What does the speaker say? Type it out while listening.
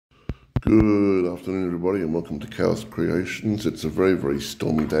Good afternoon, everybody, and welcome to Chaos Creations. It's a very, very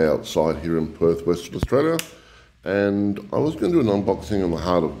stormy day outside here in Perth, Western Australia, and I was going to do an unboxing on the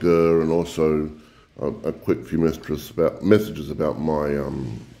Heart of Gur and also a quick few messages about my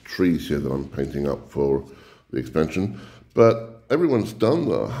trees here that I'm painting up for the expansion. But everyone's done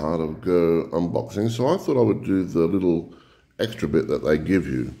the Heart of Gur unboxing, so I thought I would do the little extra bit that they give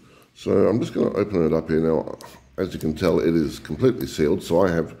you. So I'm just going to open it up here now. As you can tell, it is completely sealed, so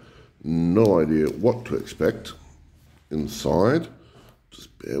I have no idea what to expect inside.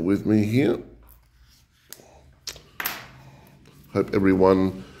 Just bear with me here. Hope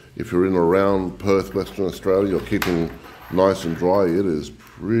everyone, if you're in around Perth, Western Australia, you're keeping nice and dry. It is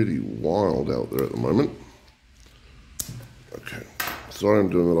pretty wild out there at the moment. Okay, sorry I'm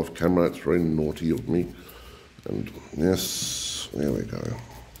doing it off camera. It's very naughty of me. And yes, there we go.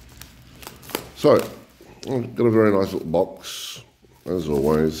 So, I've got a very nice little box, as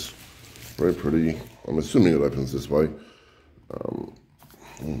always. Very pretty. I'm assuming it opens this way.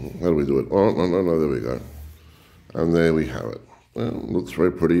 How do we do it? Oh, no, there we go. And there we have it. Well, it looks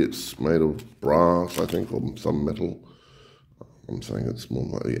very pretty. It's made of brass, I think, or some metal. I'm saying it's more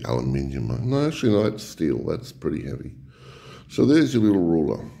like aluminium. No, actually, no, it's steel. That's pretty heavy. So there's your little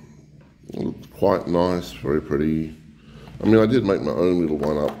ruler. It looks quite nice, very pretty. I mean, I did make my own little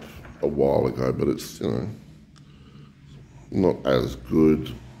one up a while ago, but it's, not as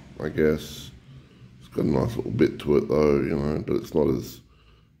good, I guess. It's got a nice little bit to it though, but it's not as,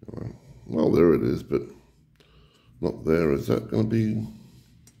 well, there it is, but not there. Is that going to be,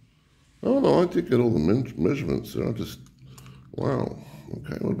 oh no, I did get all the measurements there. Wow.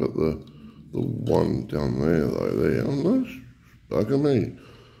 Okay, what about the one down there though? There, oh no, bugger me.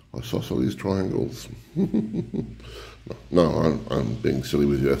 I saw some of these triangles. No, I'm being silly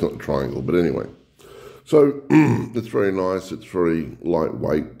with you. That's not a triangle, but anyway. So it's very nice. It's very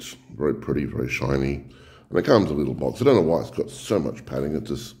lightweight, very pretty, very shiny, and it comes in a little box. I don't know why it's got so much padding. It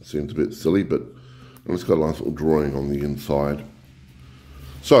just seems a bit silly, but it's got a nice little drawing on the inside.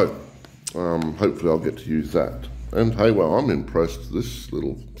 So hopefully I'll get to use that. And hey, well, I'm impressed. This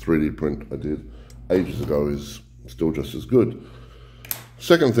little 3D print I did ages ago is still just as good.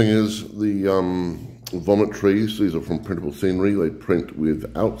 Second thing is the vomit trees. These are from Printable Scenery. They print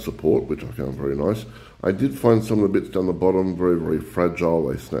without support, which I found very nice. I did find some of the bits down the bottom very, very fragile.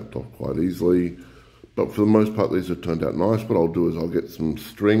 They snapped off quite easily. But for the most part, these have turned out nice. What I'll do is I'll get some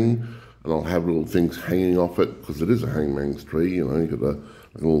string and I'll have little things hanging off it because it is a hangman's tree. You've got a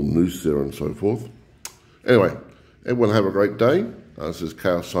little noose there and so forth. Anyway, everyone have a great day. This is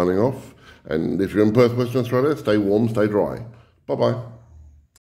Chaos signing off. And if you're in Perth, Western Australia, stay warm, stay dry. Bye-bye.